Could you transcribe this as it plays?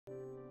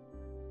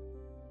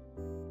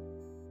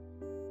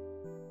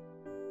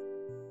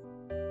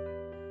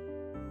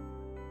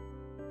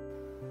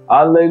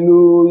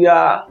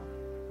Hallelujah.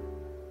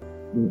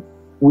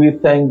 We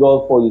thank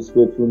God for His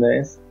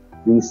faithfulness.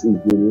 This is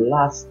the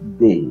last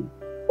day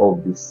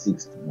of the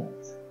 6th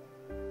month,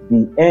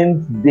 the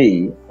end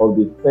day of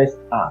the first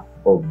half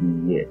of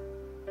the year.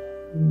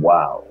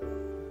 Wow.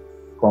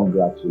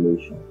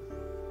 Congratulations.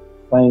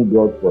 Thank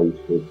God for His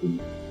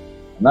faithfulness.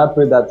 And I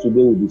pray that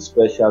today will be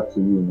special to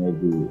you in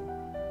every way.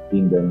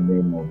 In the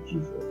name of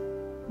Jesus.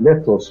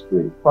 Let us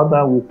pray.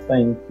 Father, we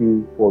thank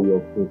you for your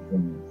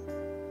faithfulness.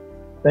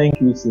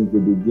 Thank you since the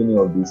beginning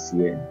of this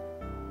year.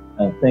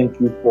 And thank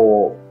you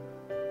for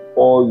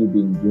all you've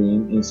been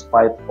doing in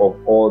spite of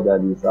all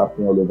that is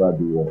happening all over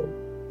the world.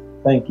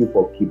 Thank you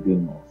for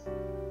keeping us.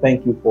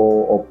 Thank you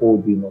for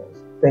upholding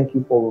us. Thank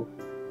you for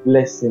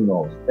blessing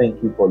us.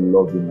 Thank you for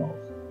loving us.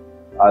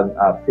 And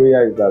our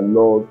prayer is that,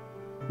 Lord,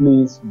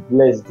 please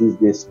bless this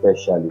day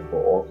specially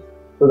for us,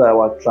 so that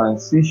our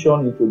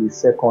transition into the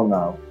second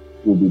half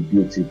will be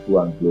beautiful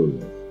and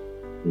glorious.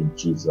 In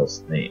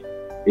Jesus' name.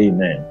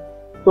 Amen.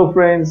 So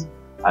friends,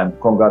 I'm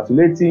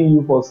congratulating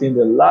you for seeing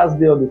the last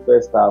day of the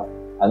first half,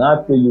 and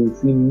I pray you will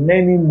see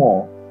many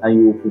more and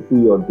you will fulfill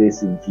your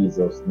days in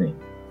Jesus' name.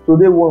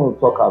 Today we want to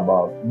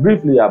talk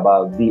briefly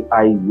about the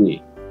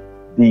highway.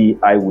 The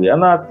highway.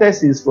 And our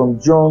text is from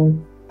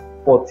John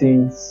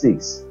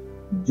 14:6.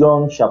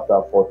 John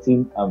chapter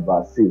 14 and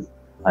verse 6.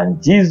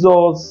 And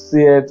Jesus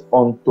said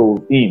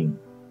unto him,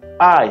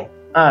 I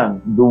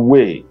am the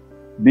way,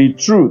 the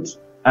truth,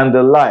 and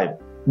the life.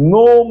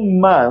 No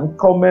man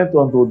cometh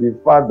unto the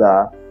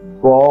Father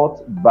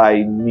but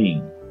by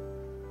me.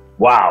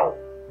 Wow.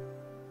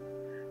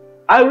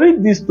 I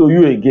read this to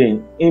you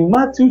again in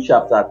Matthew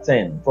chapter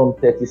 10 from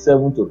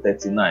 37 to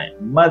 39.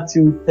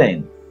 Matthew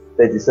 10,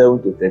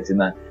 37 to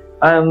 39.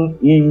 And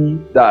he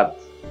that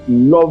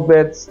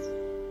loveth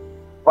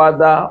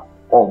father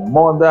or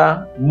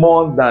mother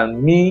more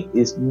than me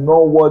is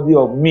not worthy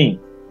of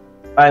me.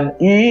 And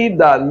he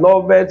that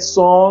loveth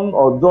son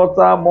or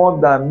daughter more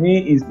than me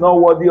is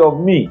not worthy of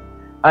me.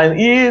 And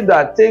he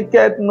that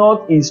taketh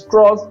not his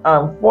cross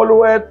and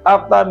followeth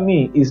after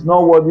me is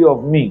not worthy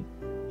of me.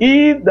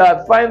 He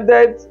that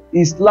findeth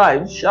his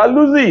life shall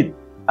lose it,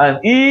 and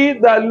he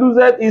that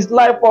loseth his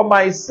life for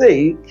my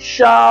sake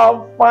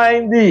shall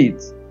find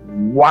it.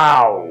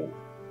 Wow.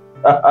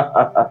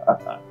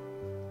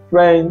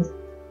 Friends,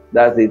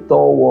 that's a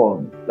tall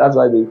one. That's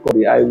why they call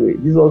the highway.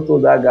 Jesus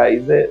told that guy,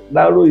 he said,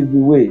 narrow is the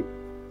way.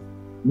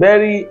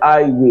 Very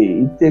high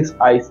way. It takes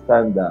high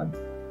standard.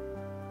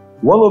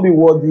 You want to be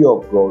worthy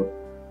of God.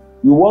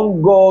 You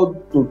want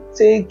God to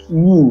take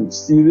you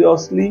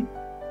seriously.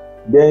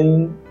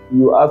 Then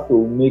you have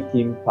to make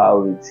Him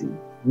priority.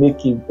 Make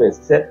Him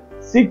first.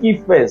 Seek ye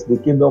first the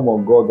kingdom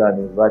of God and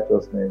His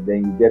righteousness.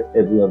 Then you get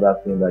every other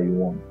thing that you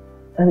want.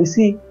 And you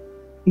see,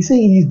 He said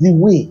He is the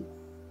way.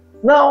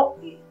 Now,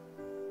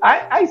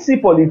 I see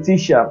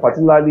politicians,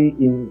 particularly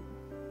in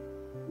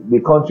the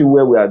country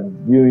where we are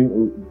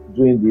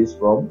doing this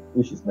from,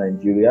 which is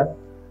Nigeria.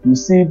 You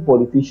see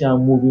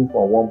politicians moving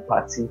from one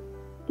party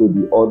to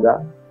the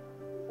other.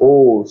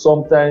 Oh,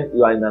 sometimes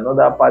you are in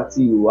another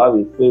party, you have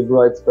a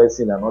favorite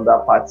person in another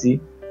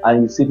party,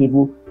 and you see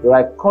people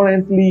like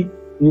currently,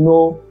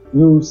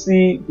 you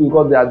see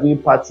because they are doing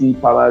party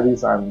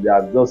primaries and they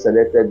have just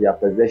selected their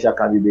presidential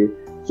candidate.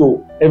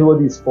 So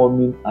everybody is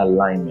forming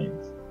alignment.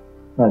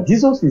 Now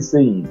Jesus is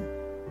saying,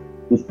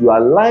 if you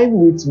align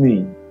with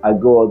me, I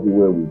go all the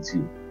way with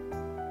you.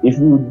 If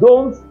you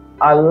don't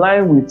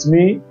align with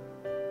me,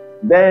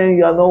 then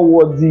you are not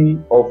worthy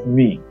of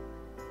me.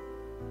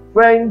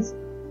 Friends,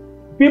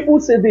 people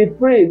say they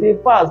pray, they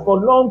fast for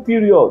long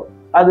period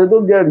and they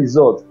don't get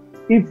results.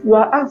 If you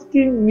are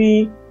asking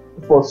me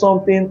for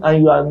something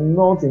and you are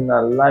not in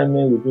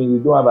alignment with me, you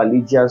don't have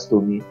allegiance to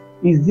me,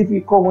 it's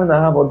difficult when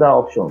I have other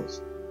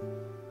options.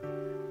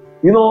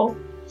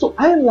 So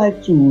I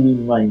like to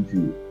remind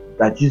you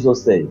that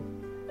Jesus said,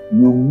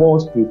 you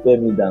must prefer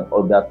me than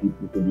other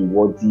people to be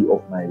worthy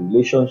of my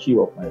relationship,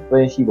 of my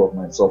friendship, of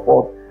my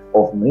support,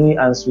 of me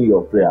answering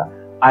your prayer.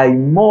 I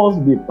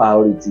must be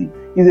priority.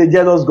 He's a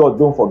jealous God,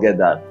 don't forget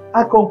that.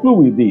 I conclude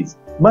with this.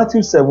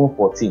 Matthew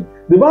 7:14.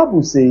 The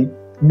Bible says,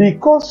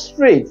 because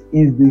strait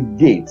is the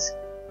gate,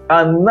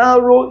 and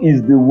narrow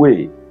is the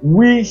way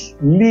which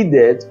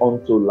leadeth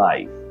unto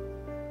life,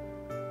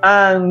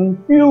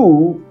 and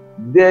few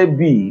there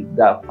be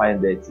that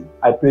findeth it.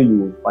 I pray you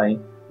will find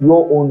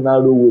your own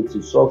narrow way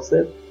to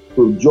success,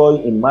 to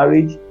joy in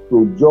marriage,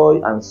 to joy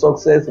and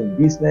success in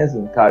business,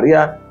 in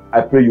career.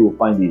 I pray you will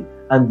find it.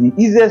 And the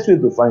easiest way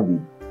to find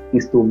it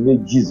is to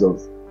make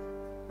Jesus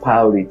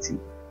priority.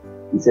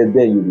 He said,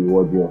 then you'll be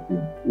worthy of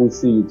Him. We'll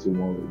see you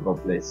tomorrow.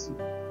 God bless you.